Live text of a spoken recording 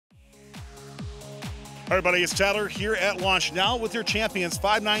All right, buddy, it's Tyler here at launch now with your champions,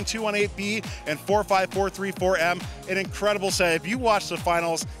 59218B and 45434M. An incredible set. If you watch the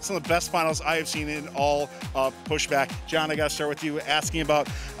finals, some of the best finals I have seen in all of pushback. John, I got to start with you asking about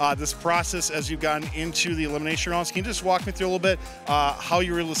this process as you've gotten into the elimination rounds. Can you just walk me through a little bit how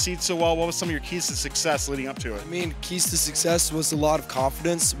you were able to seed so well? What was some of your keys to success leading up to it? I mean, keys to success was a lot of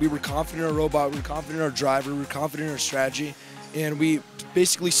confidence. We were confident in our robot, we were confident in our driver, we were confident in our strategy, and we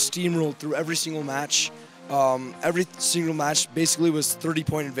basically steamrolled through every single match. Every single match basically was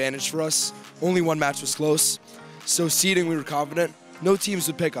 30-point advantage for us. Only one match was close. So seeding, we were confident. No teams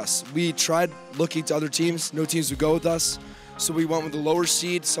would pick us. We tried looking to other teams. No teams would go with us. So we went with the lower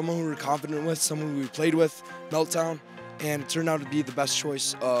seed, someone who we were confident with, someone we played with, Meltdown, and it turned out to be the best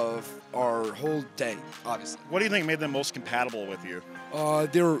choice of our whole day, obviously. What do you think made them most compatible with you?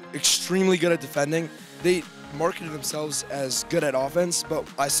 They were extremely good at defending. They marketed themselves as good at offense, but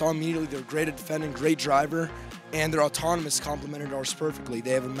I saw immediately they're great at defending, great driver, and their autonomous complemented ours perfectly.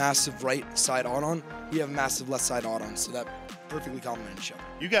 They have a massive right side on. We have a massive left side on, so that perfectly complemented each other.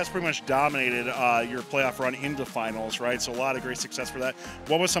 You guys pretty much dominated your playoff run into finals, right? So a lot of great success for that.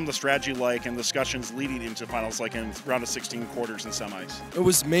 What was some of the strategy like and discussions leading into finals, like in round of 16, quarters, and semis? It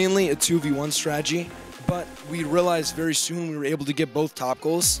was mainly a 2v1 strategy, but we realized very soon we were able to get both top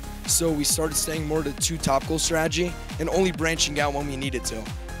goals, so we started staying more to 2 top goal strategy and only branching out when we needed to.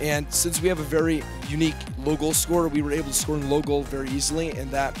 And since we have a very unique low goal scorer, we were able to score in low goal very easily,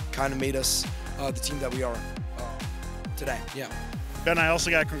 and that kind of made us the team that we are today. Yeah. Ben, I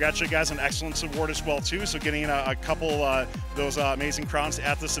also got to congratulate you guys on Excellence Award as well, too. So getting a couple those amazing crowns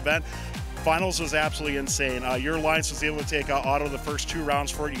at this event. Finals was absolutely insane. Your Alliance was able to take Otto the first 2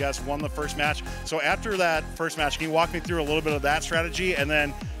 rounds for it. You guys won the first match. So after that first match, can you walk me through a little bit of that strategy? And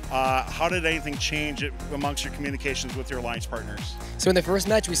then how did anything change amongst your communications with your Alliance partners? So in the first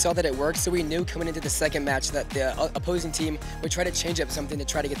match, we saw that it worked, so we knew coming into the second match that the opposing team would try to change up something to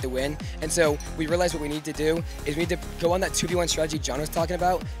try to get the win. And so we realized what we need to do is we need to go on that 2v1 strategy John was talking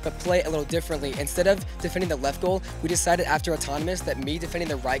about, but play it a little differently. Instead of defending the left goal, we decided after autonomous that me defending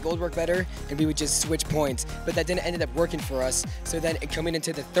the right goal would work better, and we would just switch points. But that didn't end up working for us. So then coming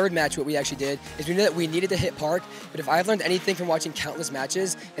into the third match, what we actually did is we knew that we needed to hit park, but if I've learned anything from watching countless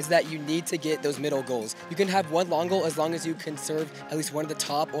matches, is that you need to get those middle goals. You can have one long goal as long as you can serve at least one of the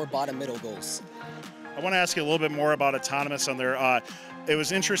top or bottom middle goals. I want to ask you a little bit more about autonomous on there. It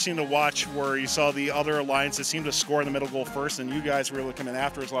was interesting to watch where you saw the other alliances seem to score in the middle goal first, and you guys were able to come in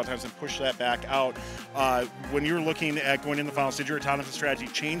afterwards a lot of times and push that back out. When you were looking at going into the finals, did your autonomous strategy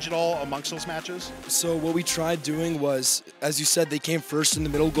change at all amongst those matches? So what we tried doing was, as you said, they came first in the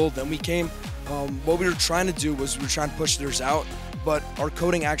middle goal, then we came. What we were trying to do was we were trying to push theirs out, but our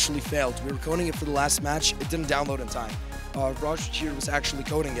coding actually failed. We were coding it for the last match. It didn't download in time. Raj here was actually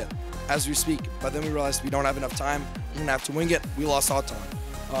coding it as we speak, but then we realized we don't have enough time. We're gonna have to wing it. We lost Auton.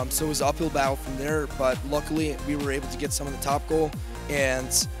 So it was an uphill battle from there, but luckily we were able to get some of the top goal, and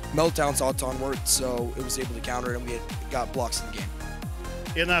Meltdown's Auton worked, so it was able to counter it, and we got blocks in the game.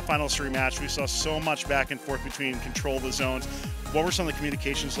 In that finals 3 match, we saw so much back and forth between control of the zones. What were some of the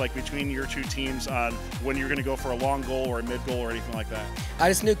communications like between your 2 teams on when you're going to go for a long goal or a mid goal or anything like that? I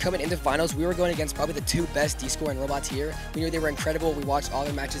just knew coming into finals, we were going against probably the 2 best D-scoring robots here. We knew they were incredible. We watched all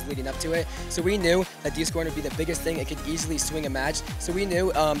their matches leading up to it. So we knew that D-scoring would be the biggest thing. It could easily swing a match. So we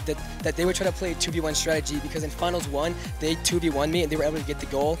knew that they would try to play a 2v1 strategy, because in finals 1, they 2v1 me and they were able to get the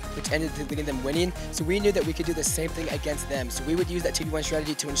goal, which ended up leading them winning. So we knew that we could do the same thing against them. So we would use that 2v1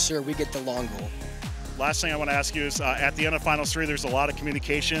 strategy to ensure we get the long goal. Last thing I want to ask you is, at the end of Finals 3, there's a lot of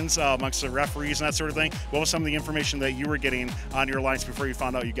communications amongst the referees and that sort of thing. What was some of the information that you were getting on your alliance before you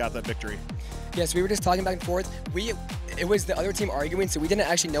found out you got that victory? Yes, we were just talking back and forth. It was the other team arguing, so we didn't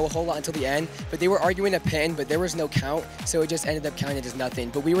actually know a whole lot until the end. But they were arguing a pin, but there was no count, so it just ended up counting as nothing.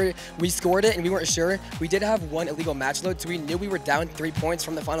 But we scored it, and we weren't sure. We did have 1 illegal match load, so we knew we were down 3 points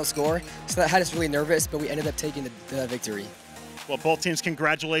from the final score. So that had us really nervous, but we ended up taking the victory. Well, both teams,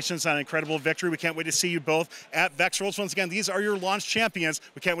 congratulations on an incredible victory. We can't wait to see you both at VEX Worlds. Once again, these are your launch champions.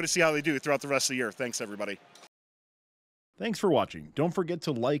 We can't wait to see how they do throughout the rest of the year. Thanks, everybody. Thanks for watching. Don't forget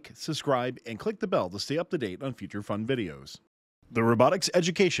to like, subscribe, and click the bell to stay up to date on future fun videos. The Robotics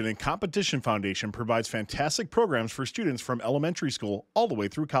Education and Competition Foundation provides fantastic programs for students from elementary school all the way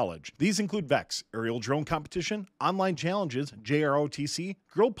through college. These include VEX, aerial drone competition, online challenges, JROTC,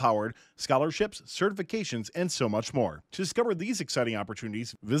 girl-powered, scholarships, certifications, and so much more. To discover these exciting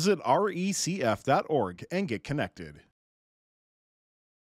opportunities, visit recf.org and get connected.